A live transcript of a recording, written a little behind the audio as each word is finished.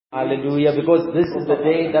Hallelujah, because this is the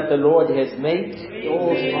day that the Lord has made.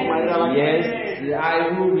 Yes,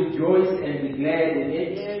 I will rejoice and be glad in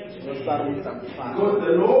it. Because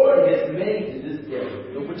the Lord has made this day.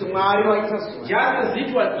 Just as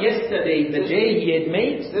it was yesterday, the day He had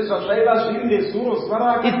made, it's the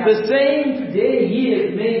same today He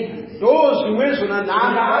has made. And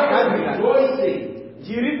I am rejoicing.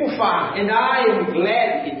 And I am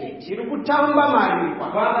glad in it.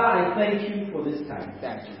 Father, I thank you for this time.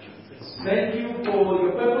 Thank you for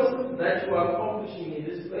your purpose that you are accomplishing in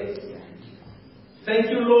this place. Thank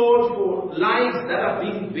you, Lord, for lives that are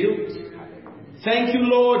being built. Thank you,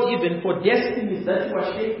 Lord, even for destinies that you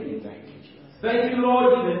are shaping. Thank you,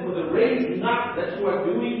 Lord, even for the raising up that you are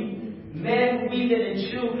doing, men, women, and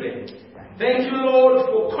children. Thank you, Lord,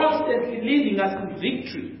 for constantly leading us in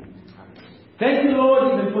victory. Thank you,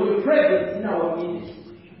 Lord, even for your presence in our midst.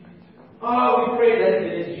 Oh, we pray that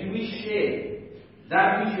even as we share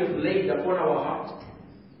that which you have laid upon our heart,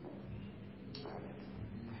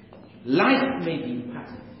 life may be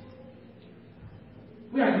imparted.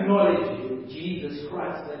 We acknowledge you, Jesus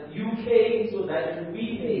Christ, that you came so that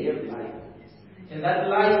we may have life, and that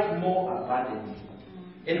life more abundantly.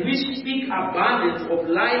 And we speak abundance of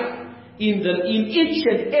life in each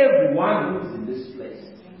and every one who is in this place.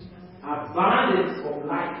 Abundance of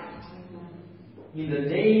life in the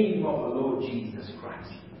name of the Lord Jesus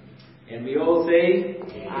Christ. And we all say,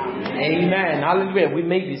 Amen. Hallelujah. We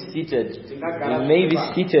may be seated. We may be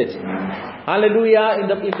seated. Hallelujah. In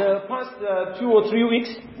the past 2 or 3 weeks,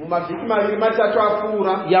 we've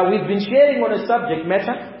been sharing on a subject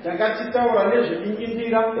matter,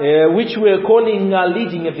 which we're calling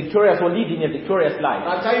leading a victorious life.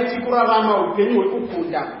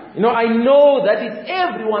 I know that it's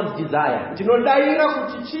everyone's desire to live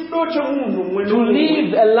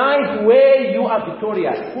a life where you are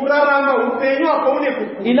victorious.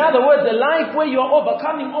 In other words, a life where you are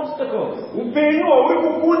overcoming obstacles. In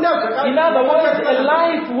other words, a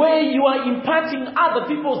life where you are impacting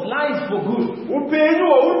other people's lives for good.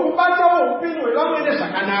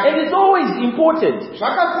 And it's always important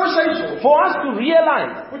for us to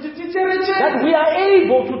realize that we are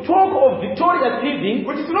able to talk of victorious living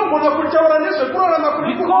because of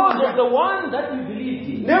the one that we believe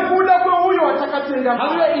in. Hallelujah.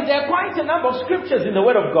 There are quite a number of scriptures in the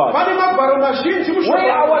Word of God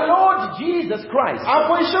where our Lord Jesus Christ,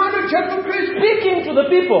 speaking to the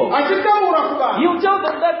people, He'll tell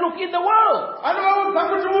them that, look, in the world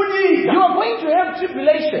you are going to have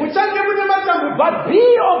tribulation, but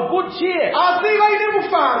be of good cheer,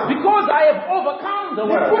 because I have overcome the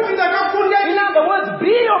world. In other words,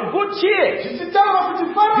 be of good cheer,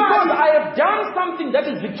 because I have done something that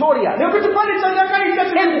is victorious.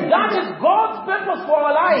 And that is God's purpose for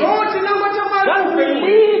our lives, that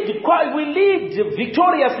we lead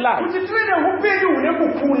victorious lives.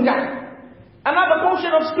 Another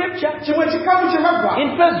portion of scripture in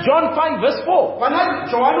 1 John 5 verse 4.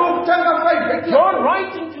 John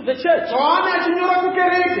writing to the church,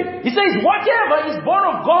 he says, whatever is born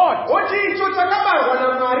of God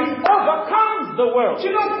overcomes the world.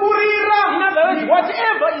 In other words,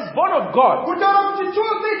 whatever is born of God has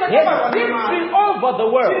victory over the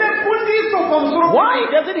world. Why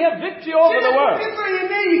does it have victory over the world?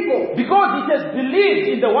 Because it has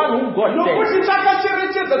believed in the one whom God sent.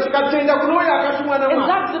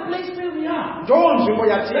 And that's the place where we are.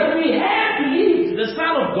 That we have believed the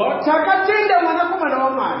Son of God,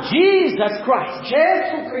 Jesus Christ.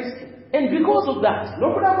 And because of that,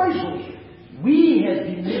 we have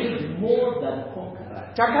been made more than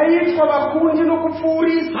conquerors.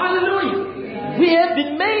 Hallelujah. We have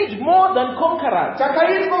been made more than conquerors.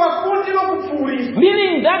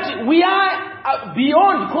 Meaning that we are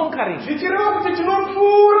beyond conquering.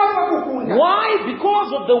 Why?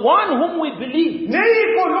 Because of the one whom we believe.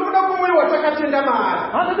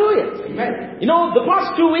 Hallelujah. Amen. The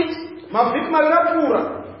past 2 weeks,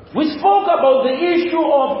 we spoke about the issue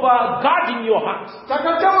of guarding your heart as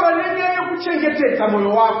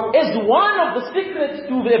one of the secrets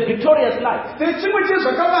to the victorious life. Because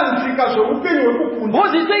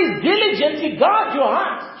it says, diligently guard your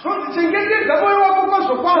heart, for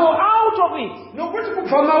out of it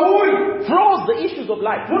flows the issues of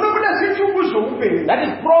life. That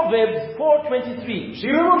is Proverbs 4:23.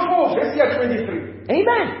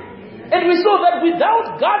 Amen. And we saw that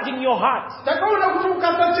without guarding your heart, takaona kuti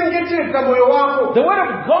ukasachengetedza moyo wako, the word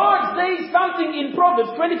of God says something in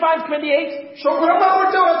Proverbs 25:28, shoko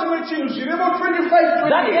ramabotaura chimwe chinhu zvirevo 25:28,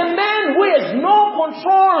 that a man who has no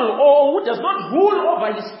control or who does not rule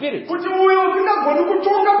over his spirit kuti uyo usingagoni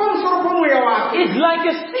kutonga pamusoro pomweya wake is like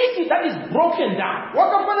a city that is broken down.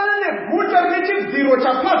 wakafanana neguta rine chidziro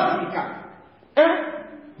chapazika.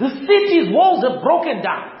 The city's walls are broken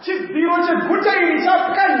down. Chidziro cheguta iri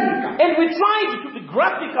chapwanyika. And we tried to be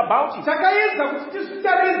graphic about it. Takaedza kuti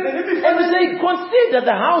tisvitaridze And we nemifananidzo. say, consider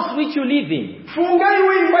the house which you live in. Funga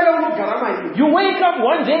iwe imba yaunogara mairi. You wake up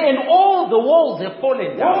one day and all the walls have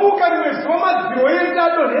fallen down. Wamuka rimwe zuva madziro ese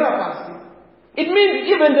adonhera pasi. It means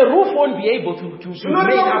even the roof won't be able to make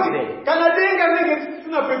Zvinoreva up kuti there. kana denga rinenge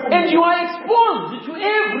tisina And you pekugara. are exposed to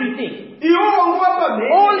everything. Iwo wanguva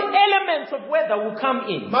pamhene. All elements of weather will come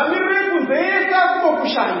in. Mamiriro ekunze ese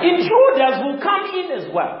akutokushanda. Intruders will come in as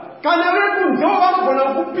well. Kana vekunzewo vanogona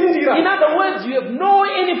kupindira. In other words, you have no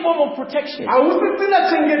any form of protection. Hausisina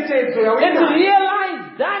chengetedzo And to yauinayo. realize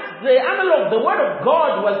that the analog, the word of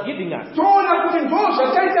God was giving us. Toona kuti ndo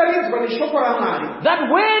zvachaitaridzwa neshoko raMwari. That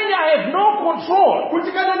when I have no control,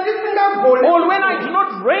 Kuti kana tisingagone. or when I do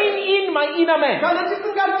not rein in my inner man, Kana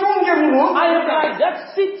tisingatonge munhu I am womukati. like that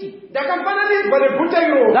city Ndakafananidzwa neguta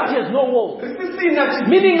iroro. that has no walls. Risisina chidziro.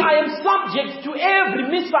 Meaning I am subject to every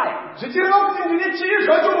missile Zvichireva kuti ndine chii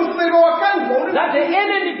zvacho musero wakanzwa that the uri.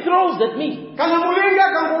 enemy throws at me. Kana muvengi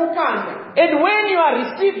akangoukanda. And when you are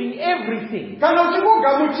receiving everything Kana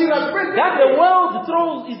uchingogamuchira kwese that the world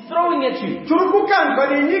is throwing at you, turi kukanzwa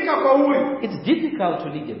nenyika kwauri. it's difficult to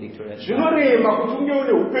lead a victorious life. Zvinorema kuti unge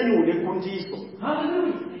une upenyu hune kundiso.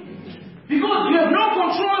 Hallelujah. Because you have no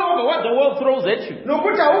control over what the world throws at you.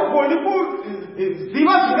 Nokuti haugoni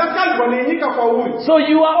kuziva zvingakanzwa nenyika kwauri. So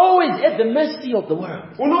you are always at the mercy of the world.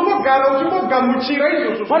 Unongogara uchingogamuchira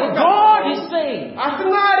izvozvo But God is saying, asi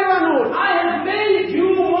Mwari vanoti I have made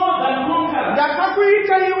you more than conquerors.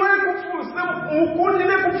 ndakakuita iwe mukundi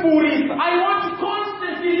nekupfuurisa. I want to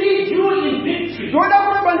constantly lead you in victory. Ndoda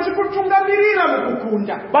kuramba ndichikutungamirira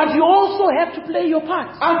mukukunda. But you also have to play your part.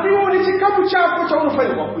 Asi iwe une chikamu chako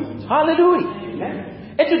chaunofanirwa kuita. Hallelujah.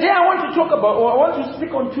 And today I want to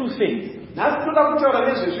speak on two things. Nhasi toda kutaura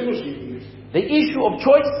nezvezvinhu zviviri. The issue of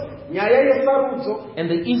choice Nyaya yesarudzo and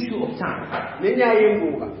the issue of time. nenyaya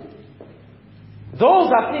yenguva.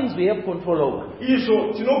 Those are things we have control over.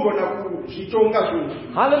 Izvo tinogona kuzvitonga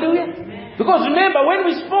zvinhu. Hallelujah. Because remember, when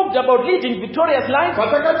we spoke about leading victorious life,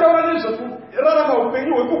 Patakataura nezvekurarama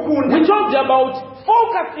upenyu hwekukunda. we talked about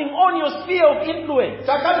focusing on your sphere of influence.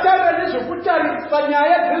 Takataura nezvekutarisa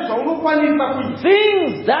nyaya dzezvaunokwanisa kuita.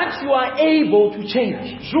 Things that you are able to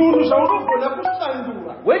change. Zvinhu zvaunogona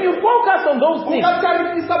kushandura. When you focus on those things,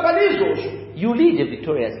 Ukatarisisa pane izvozvo you lead a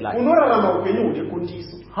victorious life. unorarama upenyu hune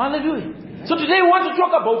kundiso. Hallelujah. So today we want to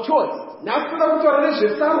talk about choice. Nhasi toda kutaura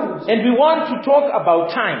nezvesarudzo. And we want to talk about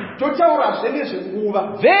time. Totaurazve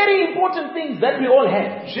nezvenguva. Very important things that we all have.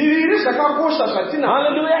 Zviviri zvakakosha zvatinazvo.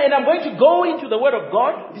 Hallelujah. And I'm going to go into the Word of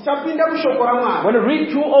God. Ndichapinda mushoko I'm raMwari. going to read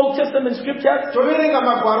two Old Testament scriptures Toverenga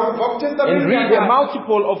magwaro kubva and kuTestamenti read a yakare.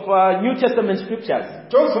 multiple of New Testament scriptures.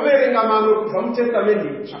 Tozoverenga mamwe kubva muTestamenti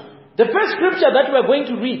itsva. The first scripture that we are going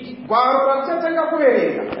to read, Gwaro ratichatanga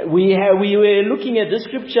kuverenga. we were looking at this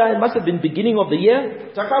scripture, it must have been beginning of the year,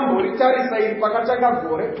 Takamboritarisa iri pakatanga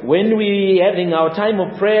gore. when we having our time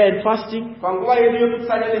of prayer and fasting. Panguva yedu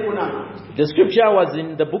yekutsanya nekunamata. The scripture was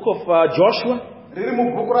in the book of Joshua, Riri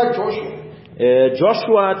mubhuku raJoshua.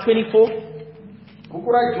 Joshua 24. Bhuku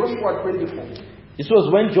raJoshua 24. This was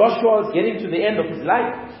when Joshua was getting to the end of his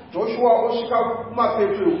life. Joshua osvika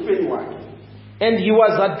kumapeto eupenyu hwake. And he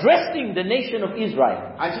was addressing the nation of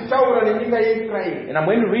Israel. Achitaura nenyika yeIsraeri. And I'm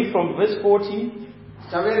going to read from verse 14.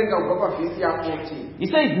 Taverenga kubva pavhesi ya14. He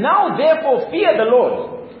says, now therefore fear the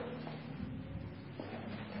Lord.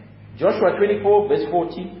 Joshua 24 verse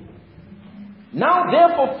 14. Now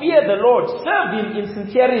therefore fear the Lord, serve him in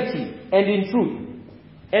sincerity and in truth,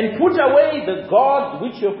 and put away the gods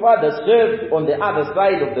which your fathers served on the other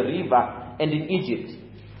side of the river and in Egypt.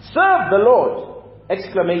 Serve the Lord!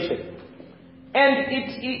 Exclamation. And if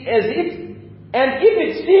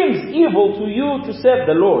it seems evil to you to serve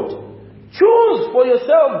the Lord, choose for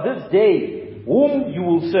yourself this day whom you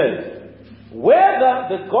will serve, whether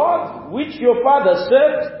the gods which your fathers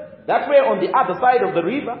served, that way on the other side of the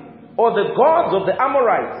river, or the gods of the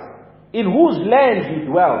Amorites, in whose land you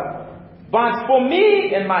dwell. But for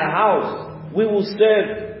me and my house, we will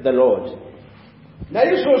serve the Lord.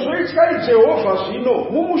 Naizvozvo ityai Jehovha zvino,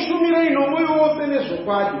 mumushumire nomwoyo wose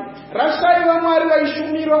nezvokwadi. Rasai vamwari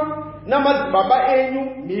vaishumirwa namadzibaba enyu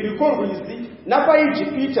mhiri kworwizi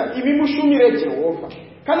napaIjipita, imi mushumire Jehovha.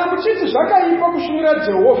 kana muchiti zvakaipa kushumira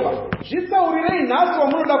Jehovha, zvitsaurirei nhasi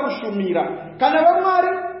wamunoda kushumira. Kana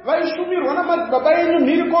vamwari vaishumirwa namadzibaba enyu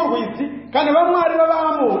mhiri korwidzi, kana vamwari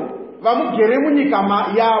vavaamori vamugere munyika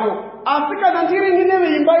yavo, asi kana ndiri nine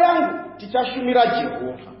veimba yangu tichashumira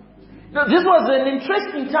Jehovha. Now, this was an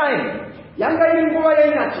interesting time Yanga iri nguva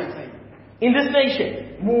yainakidza in this nation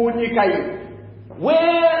munyika iyi,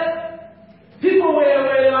 where people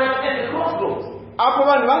were like at the crossroads. apo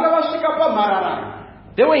vanhu vanga vasvika pamharara.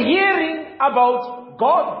 They were hearing about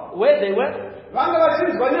God where they were, Vanga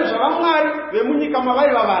vachinzwa nezvavamwari vemunyika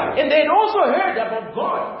mavaiva vari, and they had also heard about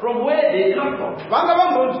God from where they come from, vanga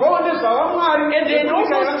vambonzwawo nezvavamwari and they had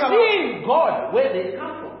vemunyika also yavanga vari. seen God where they come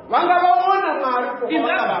from. Vanga vaona Mwari In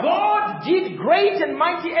that God did great and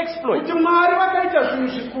mighty exploits kuti Mwari vakaita zvinhu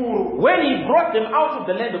zvikuru when He brought them out of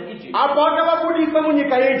the land of Egypt. apo akavabudisa munyika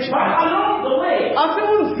But yeEjipiti. along the way, Asi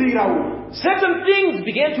munzira uyu certain things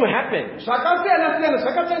began to happen zvakasiyana siyana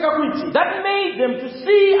zvakatanga kuitika, that made them to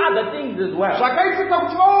see other things as well. zvakaitisa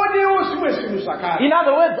kuti vaonewo zvimwe zvinhu zvakare, In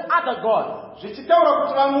other words, other gods. zvichitaura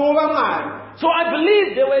kuti vamwewo vamwari. So I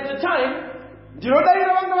believe there was a time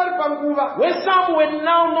Ndinodarira vanga vari panguva where some were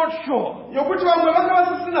now not sure. yokuti vamwe vanga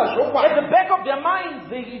vasisina At zvokwadi. the back of their minds,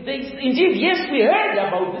 they indeed, yes, we heard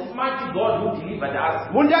about this mighty God who delivered us.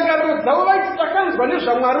 Mundangariro dzavo vaiti takanzwa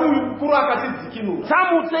nezvamwari uyu mukuru akatidzikinura. Some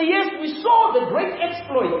would say, yes, we saw the great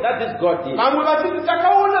exploit that this God did. Vamwe vachiti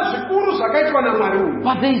takaona zvikuru zvakaitwa naMwari uyu.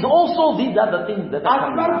 But there is also these other things that are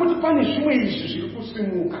Asi vari coming. kuti pane zvimwe izvi zviri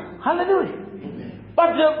kusimuka. Hallelujah.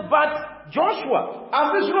 But Joshua,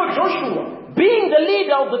 Asi zvino Joshua being the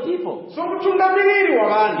leader of the people, somutungamiriri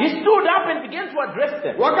wavanhu he stood up and began to address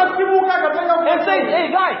them wakasimuka akatanga and said, kuvaudza. hey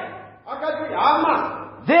guys, Akati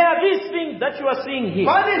hama, there are these things that you are seeing here.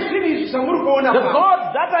 pane zvinhu izvi zvamuri kuona The pano. gods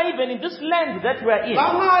that are even in this land that we are in.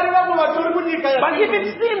 Vamwari vamwe vatori munyika But if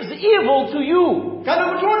yatiri. it seems evil to you Kana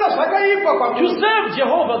muchiona zvakaipa to kwamuri serve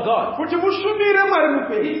Jehovah God, kuti mushumire Mwari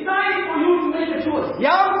mupenyu, it's time for you to make a choice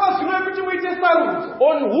yanguva zvino yekuti muite sarudzo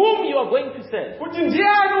on whom you are going to serve. kuti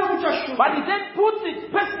ndiani wamuchashumira. But he then puts it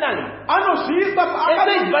personally Anozviisa and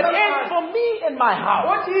says, but as for me and my house,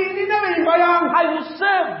 oti ini neveimba yangu I will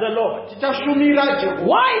serve the Lord. tichashumira Jehovha.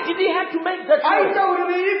 Why did he have to make that choice?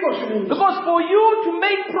 Aitaurireiko zvinhu izvi? Because for you to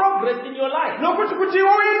make progress in your life, Nokuti kuti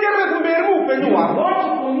uenderere kumberi muupenyu you've hwako got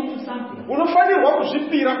to commit to something. unofanirwa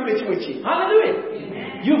kuzvipira kune chimwe chinhu. Hallelujah.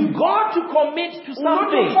 You've got to commit to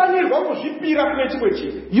something. Unotofanirwa kuzvipira kune chimwe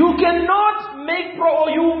chinhu. You cannot make or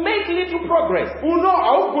you make little progress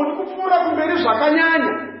Haugoni kupfuura kumberi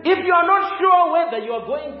zvakanyanya if you are not sure whether you are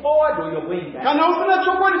going forward or you're going back. kana usina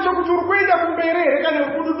chokwadi chokuti uri kuenda kumberi here kana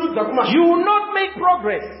uri kudududza kumashure. You will not make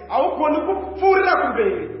progress Haugoni kupfuurira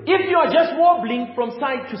kumberi if you are just wobbling from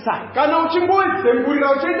side to side. kana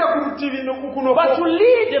uchingodzengurira uchienda kurutivi But to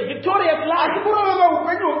lead a victorious life, kurarama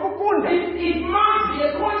upenyu hwekukunda it must be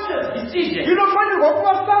a conscious decision inofanirwa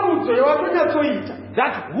kuva sarudzo yavatonyatsoita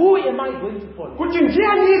that who am I going to follow? kuti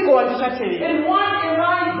ndianiko wandichatevera, And what am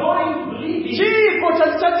I going to believe in? chiiko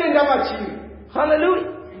chatichatenda machiri. Hallelujah.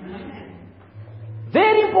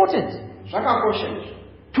 Very important Zvakakosha izvi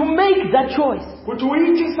to make that choice. kuti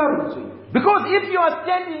uite sarudzo iyi. Because if you are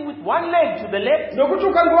standing with one leg to the left Nokuti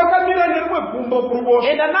ukange wakamira nerimwe gumbo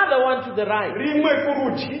kuruboshwe and another one to the right, rimwe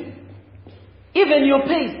kurudyi, even your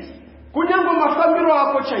pace kunyange mafambiro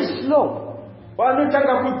ako chaiwo slow.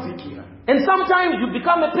 vanotanga kudzikira. And sometimes you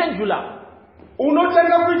become a pendulum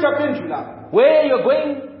Unotanga kuita pendulum where you're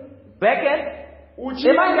going backward.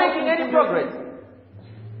 Am I making any progress?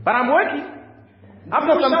 But I'm working.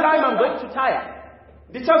 After some time I'm going to tire.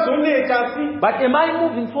 Ndichazoneta asi But am I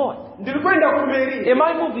moving forward? ndiri kuenda kumberi, Am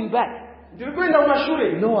I moving back? ndiri kuenda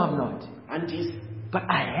kumashure. No, I'm not. Handisi, But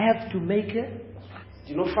I have to make it.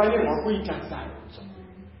 ndinofanirwa kuita sarudzo.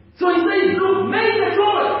 So he says, look, make a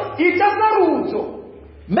choice. Ita sarudzo,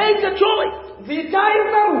 Make a choice. dziitai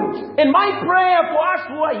sarudzo. And my prayer for us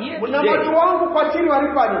who are here Munamato today wangu kwatiri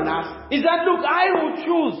vari pano nhasi is that, look, I will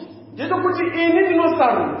choose ndinokuti ini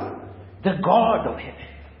ndinosarudza the God of heaven,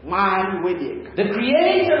 Mwari wedenga, the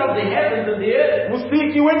creator of the heavens and the earth,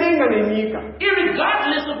 musiki wedenga nenyika.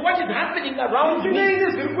 irregardless of what is happening around me,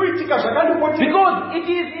 Zvinei zviri kuitika zvakandipotera, because it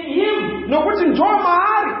is in Him nokuti ndo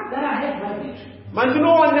maari that I have my victory.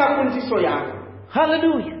 mandinowana kundiso yangu.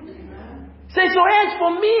 Hallelujah. Say, so as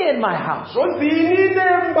for me and my house, Zvonzi ini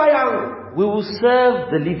nemba yangu We will serve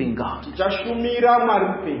the living God. tichashumira Mwari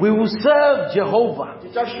mupenyu. We will serve Jehovah.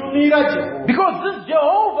 Tichashumira Jehovha. Because this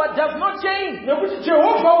Jehovah does not change. Nekuti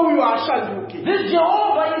Jehovha uyu haashanduki. This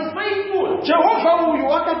Jehovah is faithful. Jehovha uyu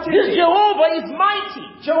This wakatendeka. Jehovah is mighty.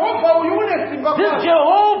 Jehovha uyu une simba This kwazvo.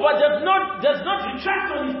 Jehovah does not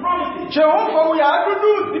retract on his promises. Jehovha uyu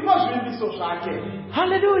haadududzi pazvimbiso zvake.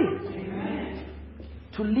 Hallelujah.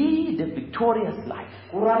 To lead a victorious life,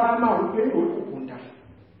 Kurarama upenyu hwekukunda.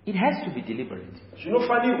 it has to be deliberate.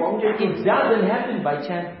 Zvinofanirwa kunge It doesn't happen by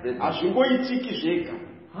chance, brethren. hazvingoitiki zvega.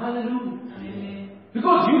 Hallelujah.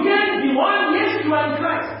 Because you can be one, yes, you are in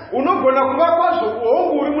Christ. Unogona kuva kwazvo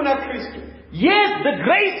hongu uri muna Kristu. Yes, the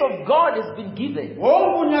grace of God has been given.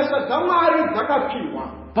 Hongu nyasha dzaMwari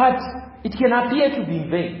dzakapiwa. But it can appear to be in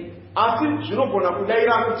vain. Asi zvinogona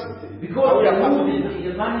kudaira kuti Because auya there will pasina. be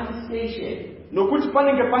a manifestation Nokuti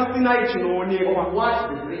panenge pasinai of chinoonekwa what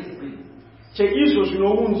the grace brings. cheizvo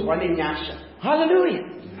zvinounzwa nenyasha. Hallelujah.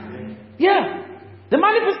 Yeah. The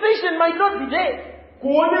manifestation might not be there.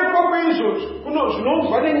 Kuonekwa kweizvozvo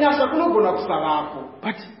zvinounzwa nenyasha kunogona kusavapo.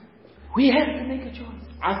 But we have to make a choice.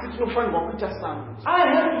 Asi tinofanirwa kuita sarudzo.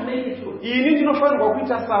 I have to make a choice. Ini ndinofanirwa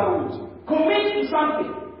kuita sarudzo. Commit to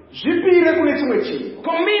something. Zvipire kune chimwe chinhu.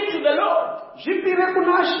 Commit to the Lord. Zvipire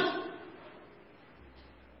kunashe.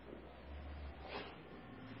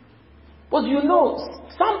 Because you know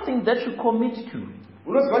something that you commit to.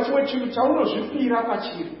 Unoziva chimwe chinhu chaunozvipira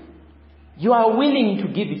pachiri. You are willing to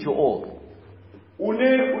give it your all.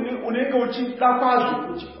 Unenge uchida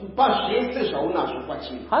kwazvo kupa zvese zvaunazvo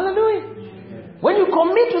pachiri. Hallelujah. When you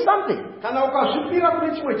commit to something, Kana ukazvipira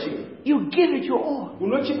kune chimwe chinhu, you give it your all.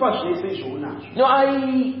 unochipa zvese zvaunazvo. No,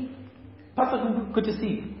 Pastor, good to see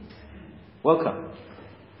you. Welcome.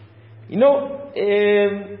 You know,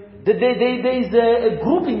 there is a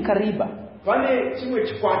group in Kariba Pane chimwe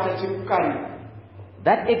chikwata chiri kuKariba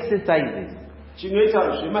that exercises. chinoita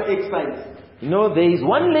zvema-exercise. You know, there is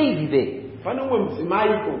one lady there. Pane umwe mudzimai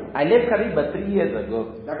iko. I left Kariba 3 years ago.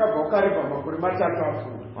 Ndakabva kuKariba makore matatu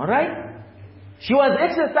apfuura. Alright? She was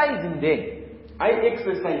exercising there.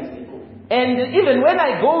 Ai-exercise iko. And even when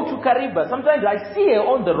I go to Kariba, sometimes I see her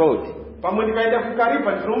on the road. Pamwe ndikaenda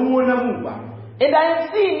kuKariba ndinomuona mumba. And I am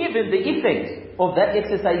seeing even the effect of that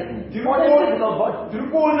exercising on the physical body. Ndiri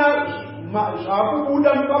kuona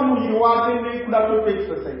zvakubuda pamuviri wake nekuda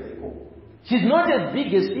kwekuexercise iko. She's not as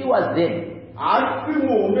big as she was then. Haasi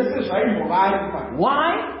muhombe sezvaimbova ari pano.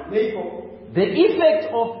 Why? Neiko. The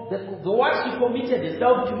effect of the what she committed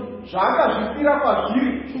herself to Zvaakazvipira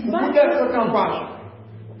pazviri kubuda saka kwazvo.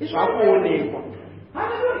 Zvakuonekwa.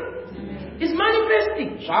 is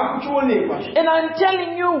manifesting. Zvakuchionekwa. And I'm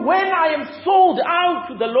telling you, when I am sold out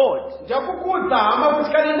to the Lord, Ndakukuudza hama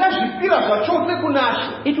kuti kana ndazvipira zvachose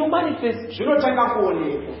kunashe, it will manifest. zvinotanga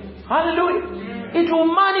kuonekwa. Hallelujah. It will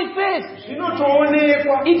manifest.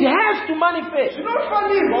 Zvinotoonekwa. It has to manifest.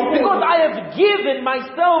 Zvinofanirwa Because I have given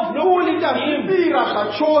myself fully nokuti to Him. ndazvipira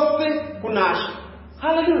zvachose kunashe.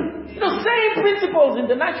 Hallelujah. The same principles in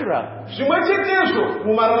the natural. Zvimwe chetezvo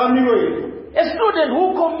mumararamiro edu. A student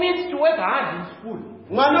who commits to work hard in school,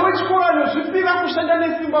 Mwana wechikoro anozvipira kushanda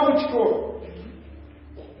nesimba muchikoro.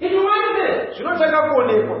 it will manifest. Zvinotanga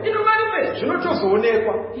kuonekwa. It will manifest.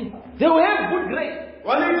 Zvinotozoonekwa. They will have good grades.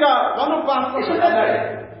 Vanopasa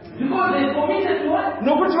zvakanaka. Because they committed to what?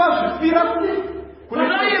 Nokuti vazvipira But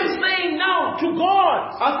I am saying now to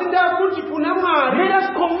God, asi ndakuti kuna Mwari let us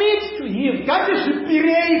commit to Him.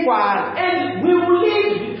 ngatizvipirei kwaari. And we will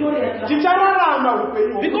live victorious life. Tichararama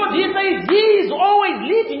upenyu. Because He says He is always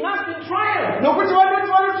leading us in triumph. Nokuti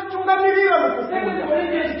vanoti vanotitungamirira 2 mukukunda.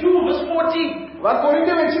 Corinthians 2 verse 14.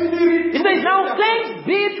 Vakorinde vechipiri. He says, now thanks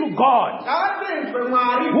be to God, Ngaatendwe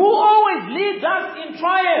Mwari who always leads us in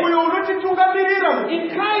triumph uyo unotitungamirira in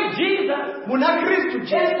Christ Jesus, muna Kristu and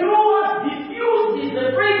Jesu. through us diffused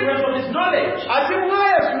the fragrance of His knowledge Ati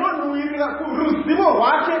mwaya zvinonhuwirira kuruzivo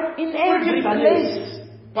rwake in every place.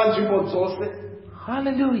 panzvimbo dzose.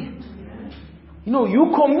 Hallelujah. You know,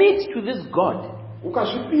 you commit to this God.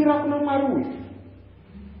 Ukazvipira kuna Mwari uyu,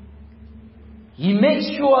 He makes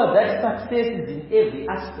sure that success is in every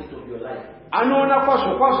aspect of your life. anoona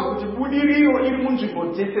kwazvo kwazvo kuti budiriro iri munzvimbo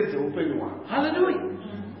dzese dzeupenyu hwako. Hallelujah.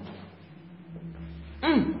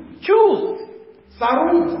 Choose.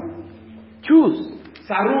 Sarudza. Choose.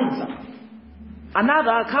 Sarudza.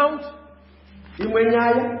 Another account Imwe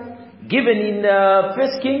nyaya given in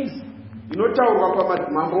 1 Kings. inotaurwa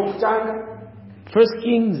pamadzimambo okutanga. 1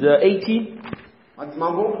 Kings 18.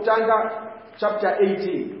 Madzimambo okutanga chapter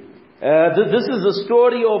 18. This is the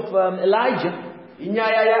story of Elijah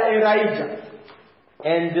Inyaya yaElijah.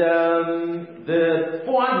 and the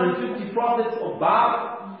 450 prophets of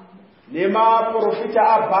Baal. nemaprofita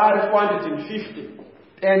aBhaari 450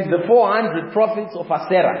 and the 400 prophets of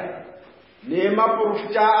Asherah.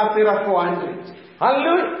 nemaprofita aAsera 400.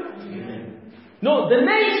 Hallelujah. No, the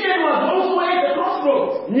nation was also at the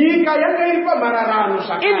crossroads. Nyika yanga iri pamhararano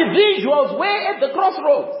zvakare. Individuals were at the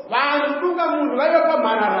crossroads. Vanhu kutunga munhu vaiva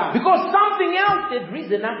pamhararano. Because something else had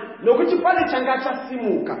risen up. Nokuti pane changa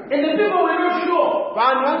chasimuka. And the people were not sure.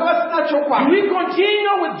 Vanhu vanga vasina Do chokwadi. we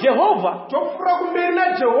continue with Jehovah? Tofura kumberi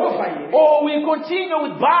naJehovha here. Or we continue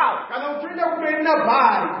with Baal? Kana kuti toenda kumberi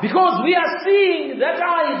naBhaari. Because we are seeing that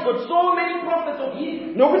he's got so many prophets of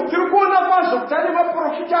his. Nokuti tiri kuona kwazvo kuti ane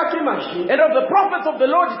maprofita ake mazhinji. And of the prophets of the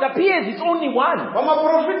Lord, it appears it's only one.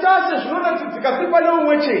 Pamaprofita ase zvinoratidzika sepane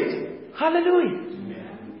umwe chete. Hallelujah.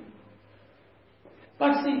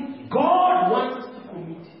 But see, God wants us to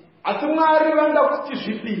commit. Asi Mwari vanoda kuti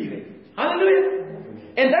tizvipire. Hallelujah.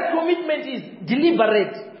 And that commitment is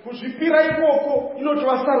deliberate. Kuzvipira ikoko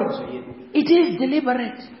inotova sarudzo yedu. It is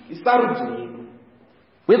deliberate. Isarudzo yedu.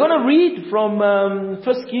 We're going to read from 1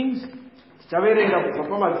 Kings. Tichaverenga kubva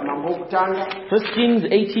pamadzimambo okutanga. 1 Kings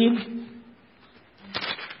 18.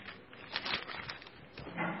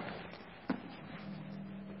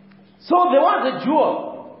 So there was a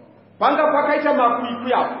jewel. Panga pakaita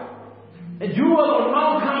makwikwi apo. A jewel on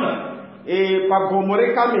Mount Carmel. Pagomo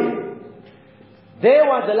reKarmeli. There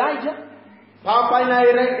was Elijah, Papaina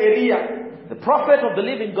Elia, the prophet of the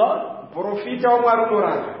living God. profita waMwari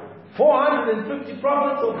unoranga. 450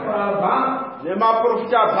 prophets of Baal.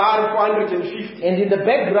 Nemaprofita aBhaari 450. And in the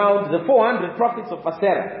background, the 400 prophets of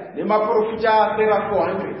Asherah. Nemaprofita aAsera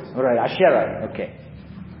 400. All right, Asherah. Okay.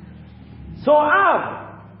 So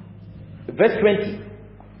verse 20.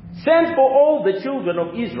 Send for all the children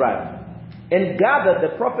of Israel and gather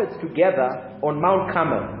the prophets together on Mount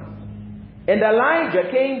Carmel. And Elijah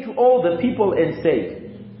came to all the people and said,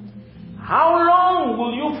 how long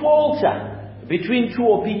will you falter between two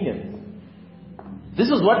opinions? This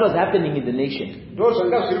is what was happening in the nation.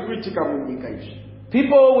 Ndozvanga zviri kuitika munyika izvi.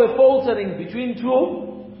 People were faltering between two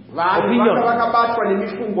Vanhu vanga opinions. vakabatwa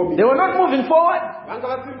nemifungo They miviri. were not moving forward, Vanga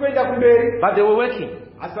vasiri kuenda kumberi, but they were working,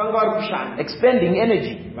 asi vanga vari kushanda. expending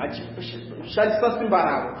energy. Vachishandisa simba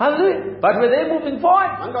ravo. Hallelujah. But were they moving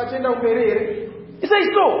forward? Vanga vachienda kumberi here. He says,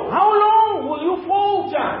 so, how long will you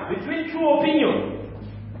falter between two opinions?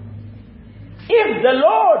 If the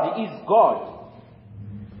Lord is God,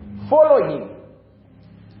 follow him.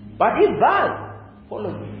 But if Baal, follow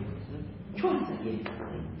him. Choose again.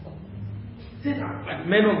 Say, but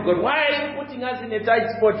men of God, why are you putting us in a tight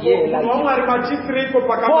spot here? Like Munhu waMwari machitiriko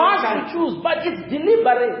for us pakati. to choose, but it's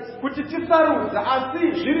deliberate. Kuti tisarudza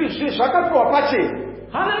asi zviri zvakapiwa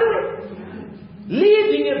pachena. Hallelujah.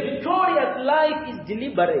 Living a victorious life is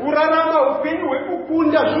deliberate. Kurarama upenyu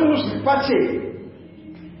hwekukunda zvinhu zviri pachena.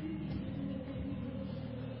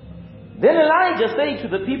 Then Elijah said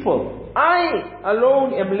to the people, I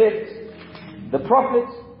alone am left, the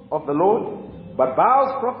prophets of the Lord, but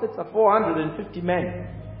Baal's prophets are 450 men.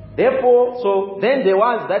 Therefore, so then there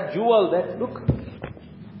was that jewel that, look,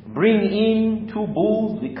 bring in 2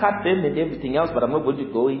 bulls, we cut them and everything else, but I'm not going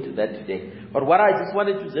to go into that today. But what I just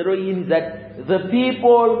wanted to zero in is that the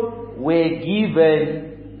people were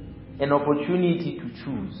given an opportunity to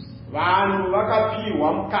choose. Vanhu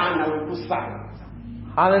vakapiwa mukana wekusarudzwa.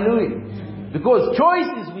 Hallelujah. Because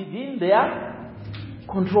choice is within their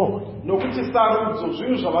control. Nokuti sarudzo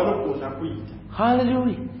zvinhu zvavanogona kuita.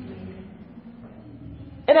 Hallelujah.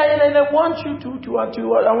 And I want you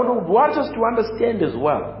I want us to understand as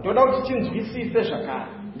well Ndoda kuti tinzwisise zvakare.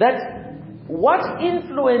 that what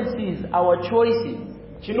influences our choices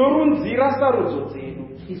Chinorunzira sarudzo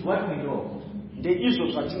dzedu is what we know. ndeizvo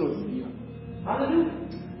zvatinoziva. Hallelujah.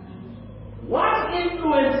 What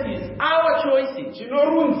influences our choices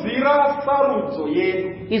Chinorunzira sarudzo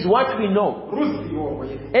yedu is what we know. ruzivo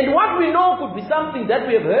rwedu. And what we know could be something that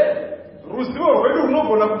we have heard, Ruzivo rwedu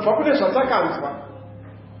runogona kubva kune zvatakanzwa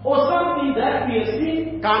or something that we have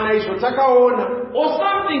seen, kana izvo takaona or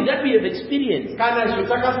something that we have experienced. kana izvo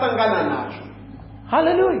takasangana nazvo.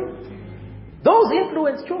 Hallelujah. Those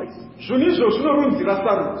influence choice. Zvinhu izvo zvinorunzira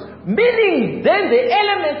sarudzo. Meaning, then the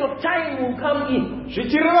element of time will come in.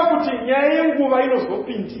 Zvichireva kuti nyaya yenguva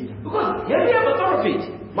inozopindira. Because have you ever thought of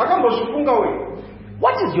it? Makambozvifunga wewe?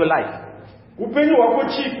 What is your life? Upenyu hwako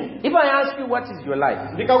chipo. If I ask you what is your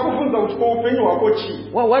life, Ndikakubvunza kuti ko upenyu hwako chii?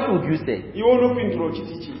 well, what would you say? Iwe unopindura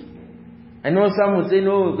uchiti chii? I know some would say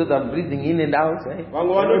no because I'm breathing in and out. Eh?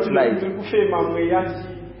 Vamwe Not vanoti like, ndiri kufema mweya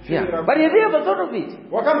yeah. But have you ever thought of it?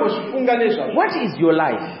 Wakambozvifunga nezvazvo? What is your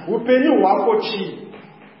life? Upenyu hwako chii?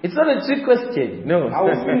 It's not a trick question. No.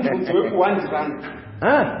 Hausi mubvunzo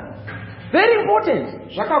wekuwandirana. Very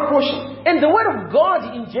important. Zvakakosha. And the word of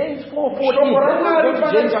God in James 4:14. Shoko raMwari Let's go to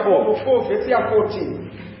pana James 4. Jakobho 4 vhesi ya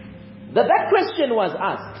 14. That question was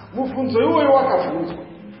asked. Mubvunzo iwoyo wakabvunzwa.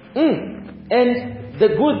 And the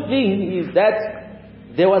good thing is that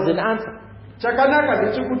there was an answer. Chakanaka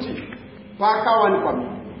ndechekuti pakawanikwa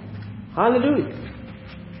mhinduro. Hallelujah.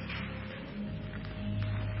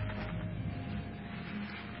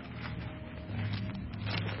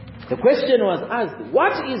 The question was asked,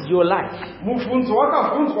 what is your life? Mubvunzo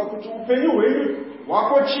wakabvunzwa kuti upenyu hwenyu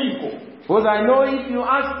hwako chiko. Because I know if you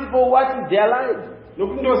ask people what is their life,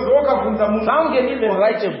 Nokuti ndoziva ukabvunza munhu. some can even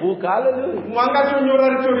write a book. Hallelujah. Mumwe angatonyora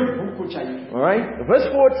ritori bhuku chaiko. Alright. Verse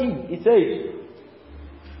 14, it says,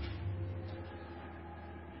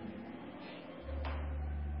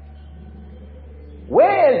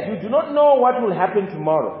 whereas you do not know what will happen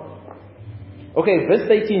tomorrow. Okay, verse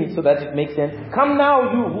 18, so that it makes sense. Come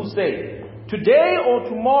now, you who say, today or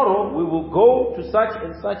tomorrow we will go to such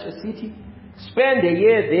and such a city, spend a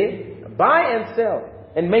year there, buy and sell,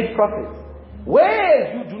 and make profits.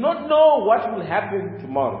 Whereas you do not know what will happen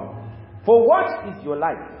tomorrow. For what is your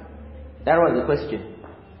life? That was the question.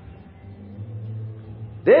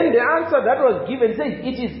 Then the answer that was given says,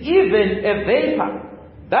 it is even a vapor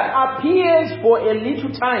that appears for a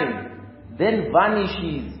little time, then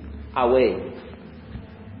vanishes away.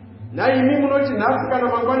 Naimi munoti nhasi kana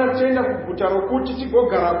mangwana tienda kuguta rokuti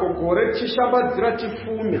tigogarako gore tichishambadzira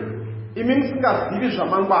tifume. Imi musingazivi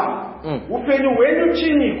zvamangwana. Upenyu hwenyu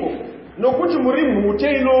chinyiko, nokuti muri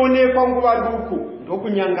mhute inoonekwa nguva duku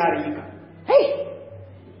ndokunyangarika. Hey!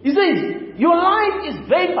 He says, your life is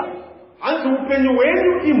vapor. Hanzi upenyu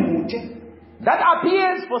hwenyu imhute. That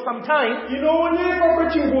appears for some time, Inoonekwa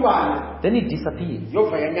kwechinguvana, then it disappears.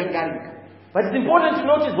 yobva yanyangarika. But it's important to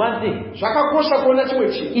notice one thing. Zvakakosha kuona chimwe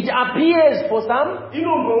chinhu. It appears for some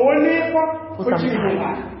Inomboonekwa For some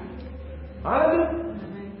kwechinguvana. Hallelujah.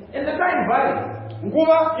 And the time varies.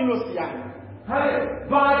 Nguva inosiyana. Hallelujah.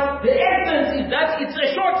 But the essence is that it's a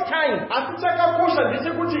short time. Asi chakakosha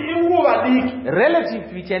ndechekuti inguva diki Relative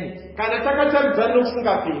to eternity. kana takataridzana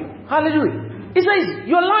nokusingaperi. Hallelujah. It says,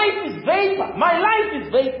 your life is vapor. My life is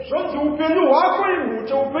vapor. Zvonzi upenyu hwako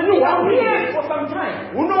imhute, upenyu It hwangu appears for some time.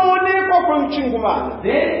 hunoonekwa kwemuchinguvana,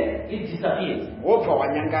 Then it disappears. wobva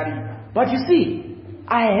wanyangarika. But you see,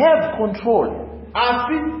 I have control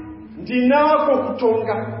Asi ndinako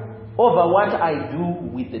kutonga over what I do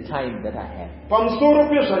with the time that I have. pamusoro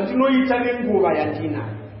pezvandinoita nenguva yandinayo.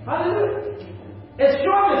 Hallelujah. As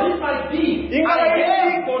short as it might be, I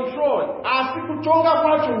have control Asi kutonga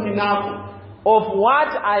kwacho ndinako of what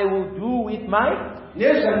I will do with my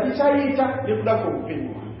nezvandichaita nekuda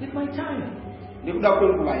kweupenyu hwangu, with my time. nekuda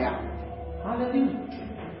kwenguva yangu. Hallelujah.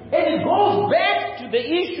 And it goes back to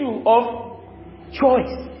the issue of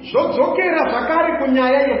choice. Zvodzokera zvakare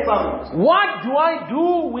kunyaya yesarudzo. What do I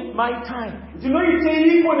do with my time?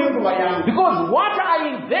 Ndinoiteiko nenguva yangu? Because what I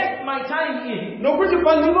invest my time in, Nokuti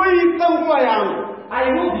pandinoisa nguva yangu I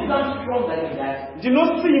will become stronger in that.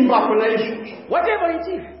 ndinosimba kuna izvozvo. Whatever it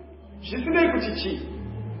is. Zvisinei kuti chii.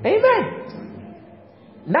 Amen.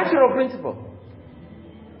 Natural principle.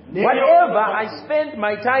 Whatever I spend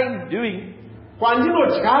my time doing,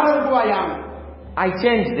 kwandinodyara nguva yangu I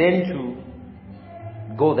change then to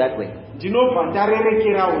go that way. ndinobva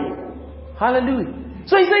ndarerekerawo iko. Hallelujah.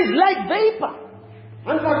 So he says, like vapor,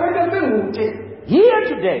 Hanzi akaita semhute, here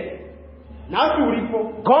today, nhasi uripo,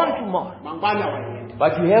 gone tomorrow. mangwana waenda,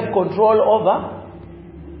 But you have control over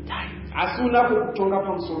time. asi unako kutonga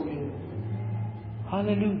pamusoro penyu.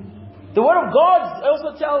 Hallelujah. The word of God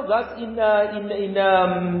also tells us in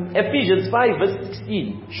Ephesians 5 verse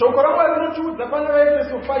 16. Shoko raMwari rinotiudza pana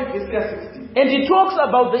vaEfeso 5 vhesi ya 16. And he talks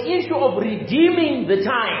about the issue of redeeming the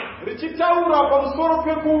time. Richitaura pamusoro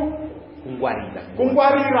pekungwarira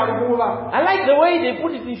nguva. I like the way they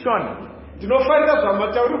put it in Shona. Ndinofarira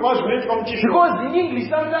zvamataurirwa zvinoitwa muchishona. Because in English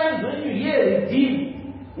sometimes when you hear redeem,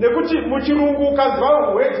 Nekuti muchirungu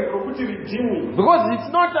ukazwa word rokuti redeeming. because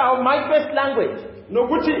it's not my first language.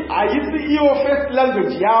 Nokuti haisi iyo first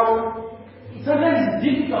language yavo. Sometimes it's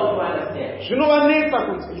difficult to understand. Zvinovanetsa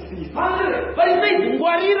kunzwisisa. But it says,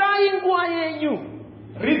 ngwarirai nguva yenyu.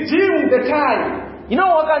 Redeem the time. You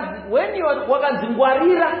know, when you are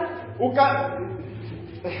wakanzingwarira,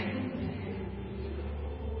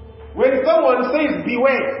 when someone says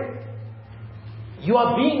beware, you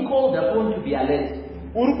are being called upon to be alert.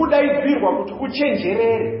 uri kudaidzirwa kuti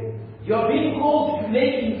uchenjerere. You are being called to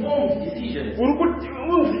make informed decisions. Uri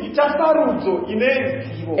kunzi ita sarudzo ine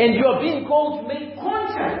zivo. And you are being called to make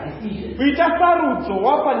conscious decisions. Kuita sarudzo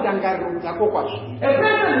wapa ndangariro dzako kwazviri. A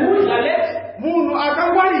person who is alert Munhu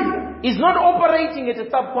akangwarira is not operating at a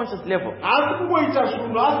subconscious level. haasi kungoita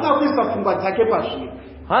zvinhu asina kuisa pfungwa dzake pazvinhu.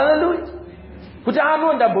 Hallelujah. Kuti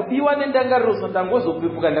ndambobiwa nendangariro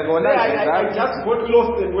ndangozopepuka ndakaona I just got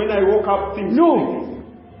lost, and when I woke up things. No,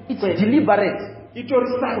 it's deliberate. Itori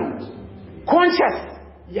sarudzo. Conscious.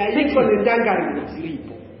 Yaitwa nendangariro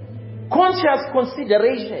dziripo. Conscious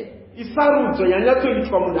consideration. Isarudzo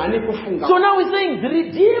yanyatsoitwa munhu ane kufunga. So now we're saying,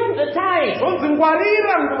 redeem the time. Zonzi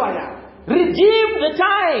ngwarira nguva yako. Redeem the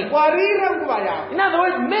time. Ngwarira nguva yako. In other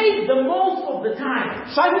words, make the most of the time.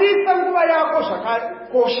 Shandisa nguva yako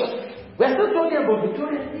zvakakosha. We're still talking about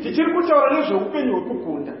Victoria. Tichiri kutaura nezveupenyu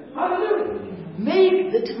hwekukunda. Hallelujah.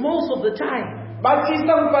 Make the most of the time.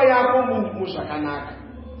 Batisa nguva yako muzvakanaka.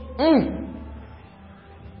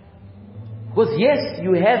 Because yes,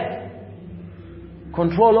 you have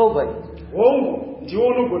control over it. Hongu ndiwo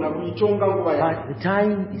unogona kuitonga nguva yako. But the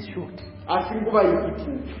time is short. Asi nguva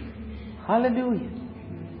ipfupi. Hallelujah.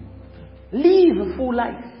 Live a full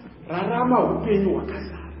life. Rarama upenyu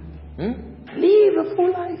hwakazara. Live a full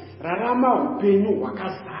life. Rarama upenyu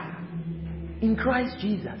hwakazara. In Christ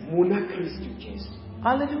Jesus. Muna Kristu Jesu.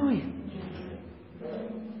 Hallelujah.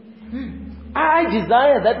 I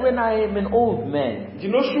desire that when I am an old man,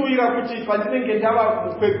 Ndinoshuwira kuti pandinenge ndava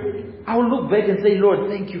mukweguru. I will look back and say, Lord,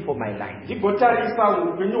 thank you for my life. Ndigotarisa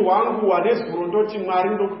upenyu hwangu hwanezuro ndoti Mwari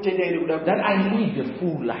ndokutendai nekuda That I live a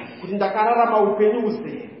full life. kuti ndakararama upenyu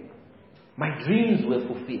uzere. My dreams were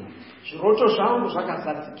fulfilled. Zviroto zvangu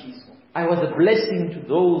zvakazadzikiswa. I was a blessing to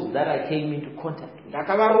those that I came into contact with.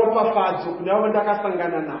 Ndakava ropafadzo kune avo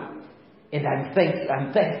ndakasangana navo. And I'm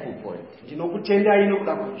thankful for it. Ndinokutendai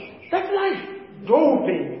nekuda kwazvo. That's life.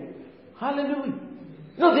 Ndoupenyu. Hallelujah.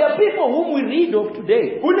 No, there are people whom we read of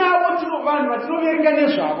today. Kune avo vanhu vatinoverenga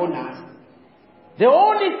nezvavo nhasi. The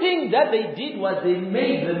only thing that they did was they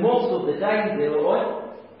made the most of the time they were on.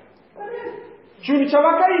 Chinhu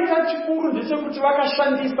chavakaita chikuru ndechekuti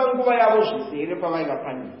vakashandisa nguva yavo zvizere pavaiva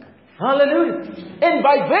panyika. Hallelujah. And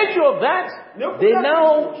by virtue of that, they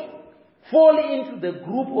now fall into the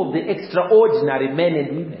group of the extraordinary men and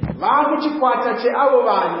women. Vamuchikwata cheavo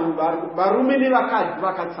vanhu varume nevakadzi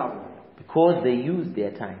vakatsaura. Because they used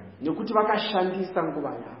their time. Nekuti vakashandisa nguva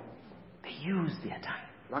yavo. They used their time.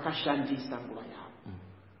 Vakashandisa nguva yavo.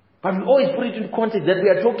 But we always put it in context that we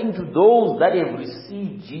are talking to those that have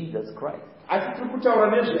received Jesus Christ Asi tiri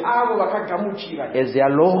kutaura nezveavo vakagamuchira as their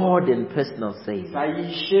Lord and personal Savior.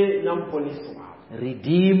 saishe namuponesi wavo.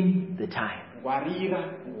 Redeem the time. Ngwarira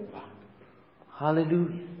nguva.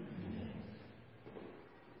 Hallelujah.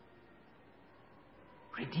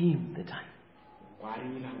 Redeem the time.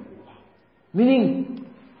 Ngwarira nguva. Meaning,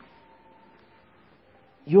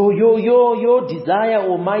 your desire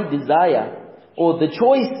or my desire or the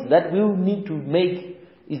choice that we need to make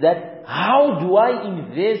is that how do I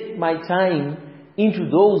invest my time into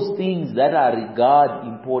those things that I regard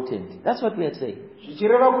important? That's what we are saying.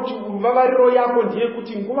 Zvichireva kuti vavariro yako ndiye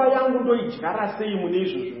kuti nguva yangu ndoidyara sei mune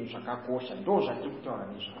izvo zvinhu zvakakosha. Ndo zvatiri kutaura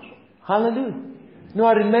nezvazvo. Hallelujah. No,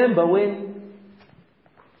 I remember when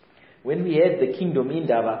we had the Kingdom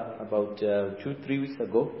Indaba about 2-3 weeks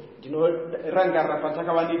ago. Ndinorangarira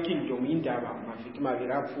patakava neKingdom Indaba mavhiki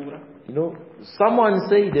maviri apfuura. You know, someone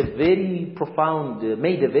said made a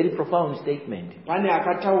very profound statement Pane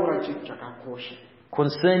akataura chinhu chakakosha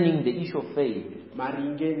concerning the issue of faith.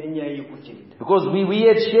 maringe nenyaya yekutenda. Because we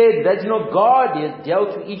had shared that, God has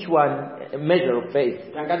dealt to each one a measure of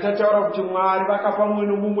faith. Tanga tataura kuti Mwari vakapa mumwe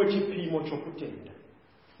nomumwe chipimo chokutenda.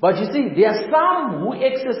 But you see, there are some who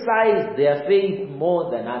exercise their faith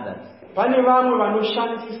more than others. Pane vamwe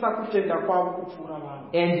vanoshandisa kutenda kwavo kupfuura vamwe.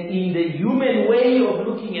 And in the human way of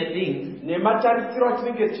looking at things, nematarisiro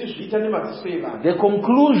atinenge tichizviita nemadziso evanhu, the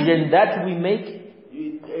conclusion that we make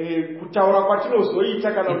kutaura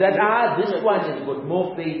kwatinozoita kana is that this one has got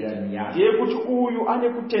more faith than the other. ndiye kuti uyu ane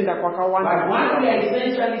kutenda But kwakawanda. what we are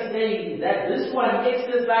essentially saying is that this one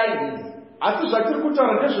exercises Asi zvatiri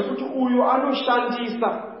kutaura ndezvekuti uyu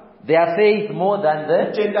anoshandisa their faith more than the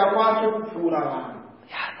kutenda kwake kupfuura vanhu.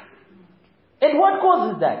 And what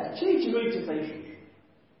causes that? Chii chinoitisa izvozvo?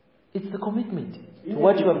 It's the commitment to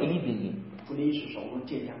what you are believing in. Kune izvo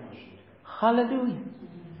zvaunotenda kwazviri. Hallelujah.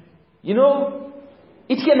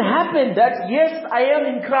 It can happen that yes, I am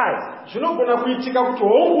in Christ, Zvinogona kuitika kuti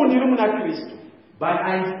hongu ndiri muna Kristu, but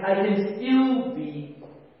I can still be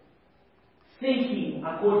thinking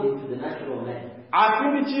according to the natural man. asi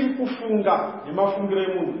ndichiri kufunga nemafungiro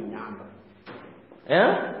emunhu wenyama.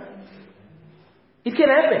 Yeah? It can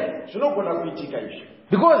happen. Zvinogona kuitika izvi.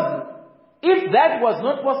 Because if that was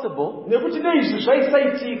not possible, Nekuti neizvi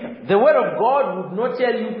zvaisaitika, the word of God would not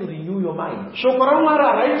tell you to renew your mind. shoko raMwari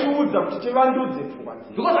haraitiudza kuti tivandudze pfungwa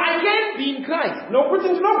dzedu. Because I can be in Christ, nokuti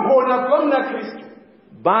ndinogona kuva muna Kristu,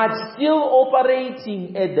 but still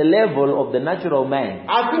operating at the level of the natural man.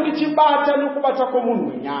 asi ndichibata nokubata kwomunhu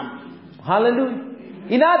wenyama. Hallelujah.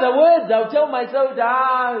 In other words, I'll tell myself,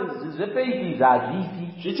 the faith is a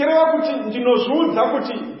Zvichireva kuti ndinozviudza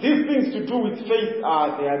kuti these things to do with faith,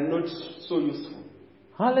 they are not so useful.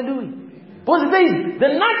 Hallelujah. Because it says, the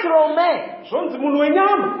natural man Zvonzi munhu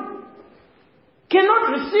wenyama cannot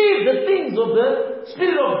receive the things of the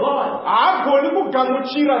Spirit of God. haagoni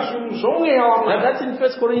kugamuchira zvinhu zvomweya Now waMwari. that's in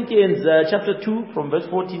 1 Corinthians chapter 2 from verse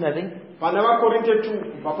 14, I think. Pana vakorinte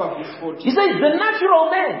 2 kubva pavhesi He 14. says, the natural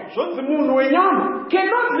man Zvonzi munhu wenyama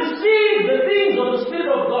cannot receive the things of the Spirit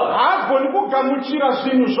of God. haagoni kugamuchira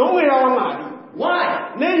zvinhu zvomweya waMwari.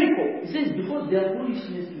 Why? Neiko? He says, because they are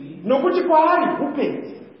foolishness to you. Nokuti kwaari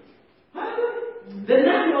upenzi. The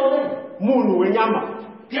natural man, Munhu wenyama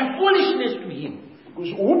they are foolishness to him.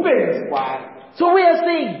 upenzi kwaari. So we are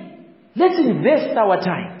saying, let's invest our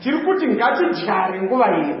time Tiri kuti ngatidyare nguva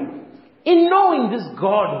yedu in knowing this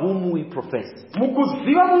God whom we profess.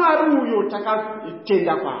 mukuziva Mwari uyo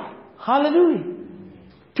takatenda kwaari, Hallelujah.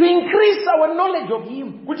 To increase our knowledge of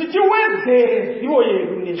Him. kuti tiwedzere zivo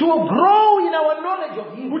yedu To nezvi, grow in our knowledge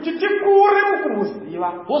of Him. kuti tikure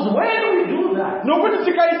mukumuziva. Because when we do that, Nokuti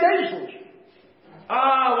tikaita izvozvo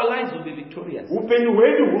our lives will be victorious. upenyu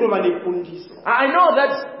hwedu hunova nefundiso. I know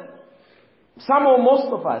that some or most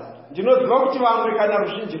of us, Ndinoziva kuti vamwe kana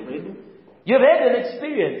ruzhinji rwedu you've had an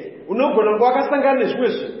experience unogona kuva wakasangana nezvimwe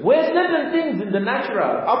zvinhu where certain things in the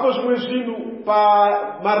natural apo zvimwe zvinhu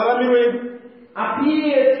pamararamiro edu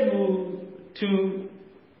appear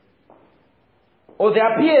or they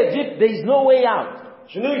appear as if there is no way out.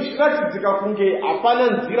 zvinoratidzika kunge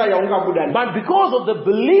hapana nzira yaungabuda nayo. But because of the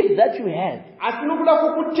belief that you have, Asi nokuda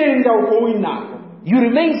kwokutenda uko uinako you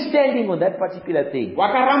remain standing on that particular thing.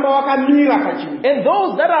 wakaramba wakamira pachinhu. And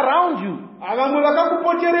those that are around you Vamwe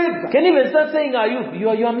vakakupoteredza can even start saying, you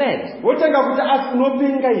are mad. votanga kuti asi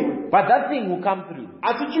unopenga iwe, But that thing will come through.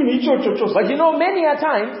 asi chinhu ichocho chose. But you know, many a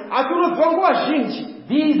times, Asi unoziva nguva zhinji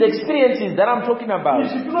these experiences that I'm talking about,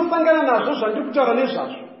 izvi tinosangana nazvo zvandiri kutaura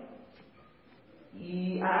nezvazvo.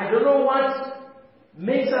 I don't know what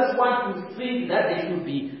makes us want to think that they should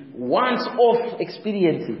be once-off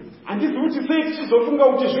experiences. Handisi kuti sei tichizofunga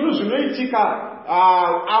kuti zvinhu zvinoitika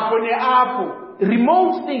apo neapo.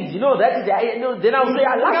 Remote things, then I'll say,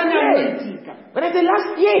 last year. When I say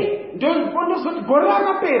last year, Ndozoti gore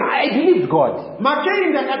rakapera I believed God. makei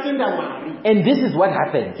ndakatenda Mwari, And this is what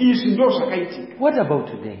happened. izvi ndo zvakaitika. What about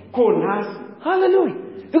today? Ko nhasi Hallelujah.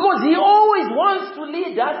 Because He always wants to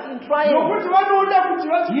lead us in triumph. nokuti vanoda kuti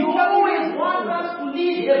He always wants us to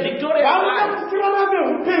lead a victorious vanoda life. kuti tirarame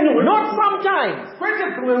upenyu Not sometimes,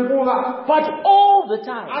 kwete dzimwe nguva but all the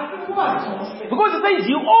time. asi nguva dzose, Because it says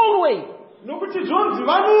He always, nokuti zvonzi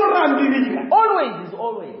vanorambirira, always is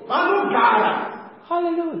always. vanogara,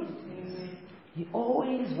 Hallelujah. He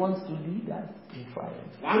always wants to lead us in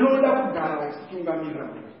triumph. vanoda kugara vachitungamirira.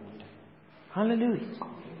 Hallelujah.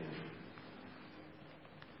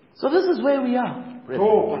 So this is where we are.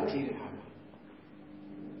 Ndo patiri apa.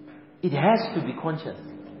 It has to be conscious.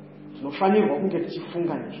 Tinofanirwa kunge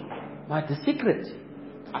tichifunga nezvo. But the secret,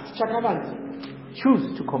 Asi chakavanza,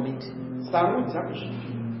 choose to commit sarudza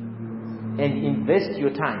kuzvipira. and invest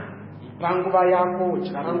your time Panguva yako, in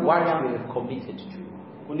dyara nguva what you yako have committed to.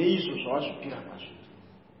 kune izvo zvawazvipira kwazvo.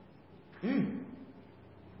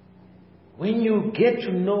 When you get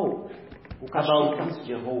to know about Ukasvika this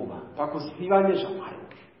Jehovah, pakuziva nezvaMwari,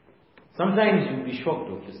 sometimes you'll be shocked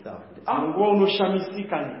of yourself. nguva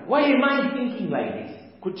unoshamisika ne Why am I thinking like this?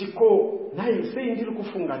 kuti ko nai sei ndiri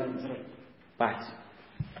kufunga nenzira iyi. But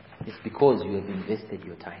it's because you have invested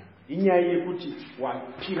your time. Inyaya yekuti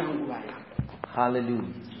wapira nguva yako.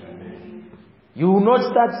 Hallelujah. You will not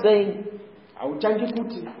start saying, Hautangi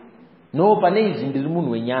kuti no, pane izvi ndiri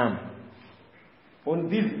munhu wenyama. on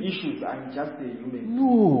these issues I'm just a human.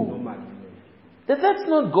 No. Normal human. That's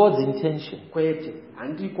not God's intention. Kwete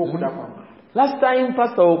handiko kuda kwaMwari. Last time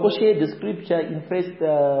Pastor Oko shared the scripture in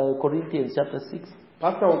 1 Corinthians chapter 6.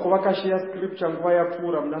 Pastor wako vakashare scripture nguva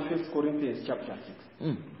yapfuura muna 1 Corinthians chapter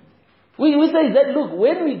 6. We say that, look,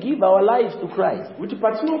 when we give our lives to Christ, Kuti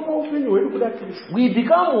patinopa upenyu hwedu kuda Kristu, we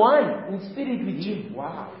become one in spirit with Him.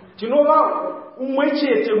 wow, tinova umwe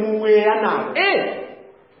chete mumweya naye. Hey!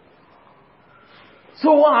 So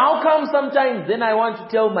how come sometimes then I want to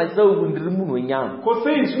tell myself ndiri munhu wenyama? Ko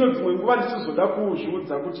sei zvino dzimwe nguva ndichizoda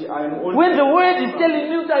kuzviudza kuti I am on. When the word is telling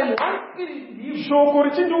me that I'm one spirit with Him. Shoko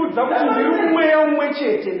richindiudza kuti ndiri mumweya umwe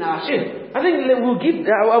chete naye. Hey, I think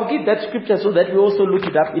I'll give that scripture so that we also look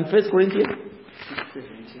it up in 1 Corinthians.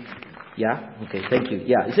 6:17. Yeah? Okay, thank you.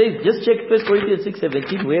 Yeah, it says, just check 1 Corinthians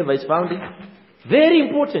 6:17, wherever it's found it. Very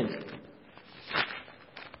important.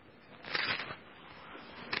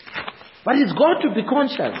 But it's got to be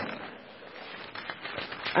conscious.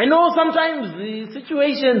 I know sometimes the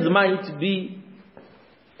situations might be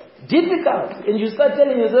difficult, and you start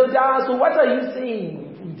telling yourself, so what are you saying?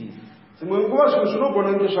 But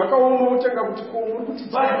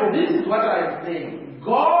this is what I'm saying.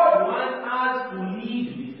 God wants us to lead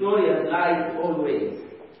victorious life always.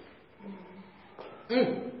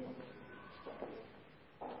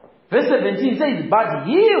 Verse 17 says, but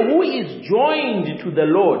he who is joined to the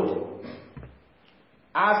Lord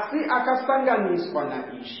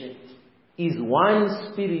is one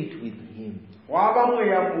spirit with him.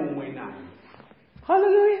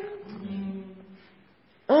 Hallelujah.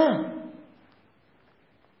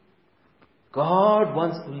 God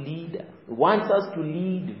wants us to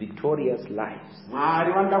lead victorious lives.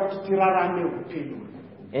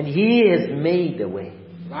 And he has made the way.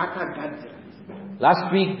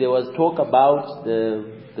 Last week there was talk about the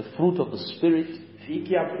fruit of the Spirit.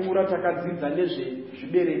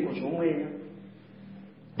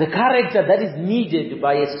 The character that is needed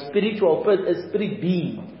by a spiritual person, a spirit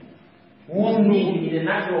being, who's needed in the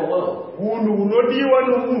natural world.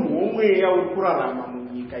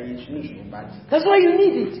 That's why you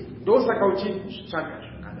need it.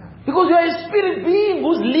 Because you are a spirit being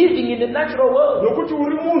who's living in the natural world. And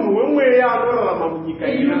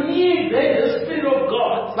you need the Spirit of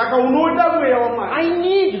God. I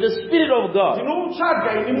need the Spirit of God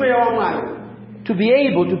to be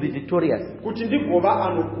able to be victorious.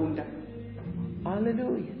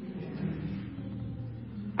 Hallelujah.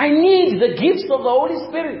 I need the gifts of the Holy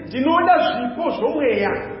Spirit.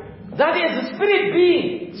 That is the spirit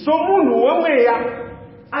being.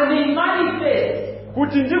 And they manifest.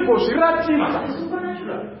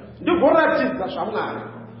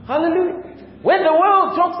 Hallelujah. When the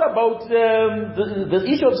world talks about the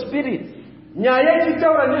issue of spirits,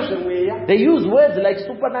 they use words like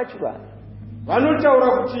supernatural.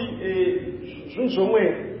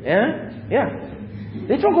 Yeah.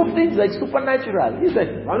 They talk of things like supernatural, isn't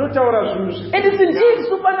it? And it's indeed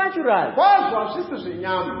supernatural.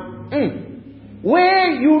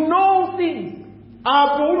 Where you know things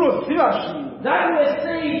that were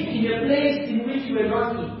said in a place in which you were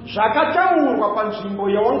not in.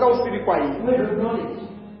 Word of knowledge.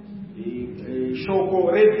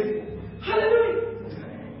 Hallelujah.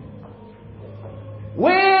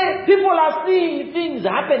 Where people are seeing things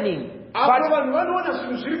happening, but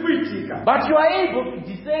you are able to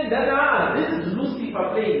discern that this is Lucifer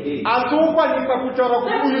playing games.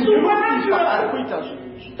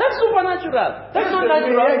 That's supernatural. That's not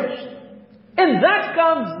natural. And that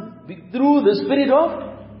comes through the Spirit of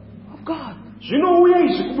God.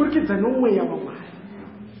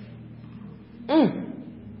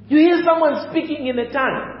 You hear someone speaking in a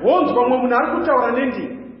tongue.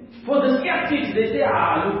 For the skeptics, they say,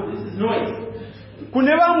 look, this is noise. But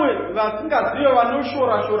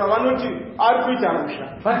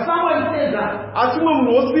someone says that.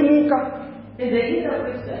 And they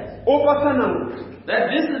interpret that. That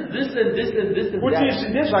this is this and this and this and that.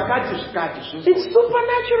 It's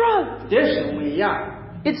supernatural.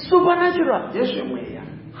 It's supernatural.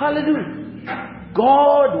 Hallelujah.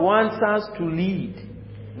 God wants us to lead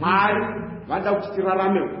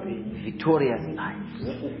victorious lives.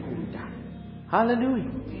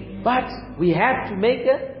 Hallelujah. But we have to make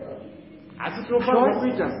a choice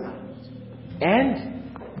and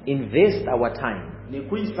invest our time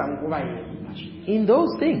in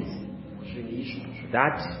those things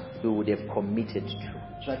that we would have committed to.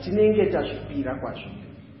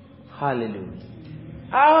 Hallelujah.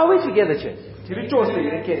 Are we together, church?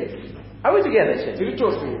 Are we together, church?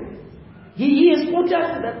 He has put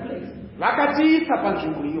us in that place.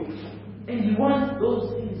 And he wants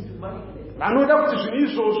those things to manifest. I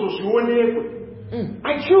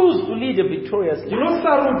choose to lead a victorious life.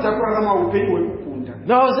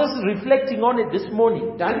 Now I was just reflecting on it this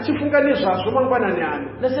morning. And I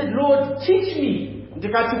said, Lord, teach me. You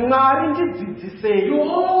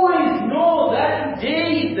always know that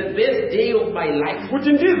day is the best day of my life. Because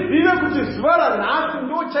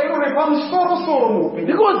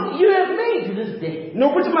you have made this day. And I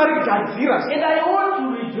want to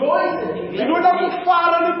rejoice and be glad.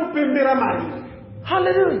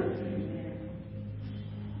 Hallelujah.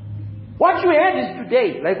 What you had is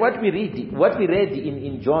today, like what we read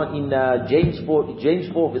in James 4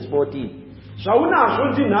 verse 14.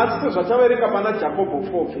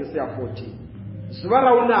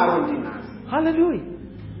 Hallelujah.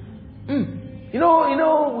 You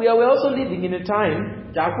know, we are also living in a time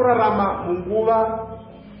takurarama munguva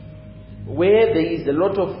where there is a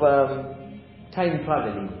lot of time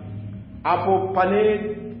traveling. apo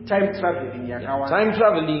pane time traveling yakawanda. Time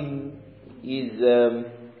traveling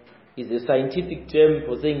is a scientific term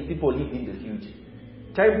for saying people live in the future.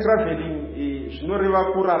 Time traveling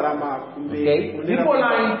zvinoreva kurarama Okay? People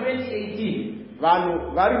are in 2018.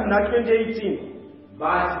 vanhu vari muna 2018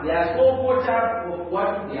 but they are so caught up with what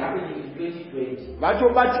will be happening in 2020.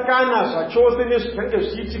 vachobatikana zvachose nezvinenge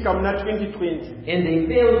zvichiitika muna 2020 And they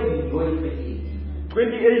fail to enjoy 2018.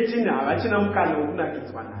 2018 havachina mukana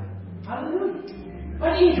wekunakidzwa nayo. Hallelujah.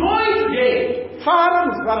 But enjoy today. Fara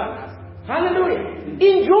muzuva ranhasi. Hallelujah.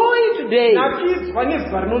 Enjoy today. Nakidzwa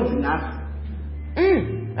nezuva rinonzi nhasi.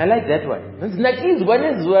 I like that one. Nakidzwa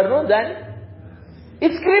nezuva rinonzi.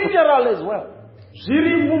 It's scriptural as well.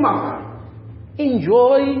 Zviri mumavharo.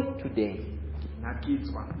 Enjoy today.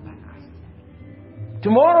 Nakidzwa nanhasi.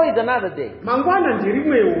 Tomorrow is another day. Mangwana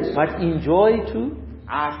nderimwewo. But enjoy to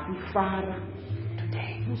asi fara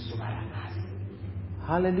today. muzuva ranhasi.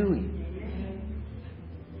 Hallelujah.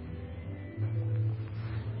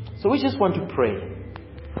 So we just want to pray.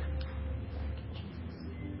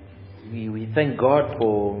 We thank God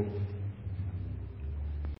for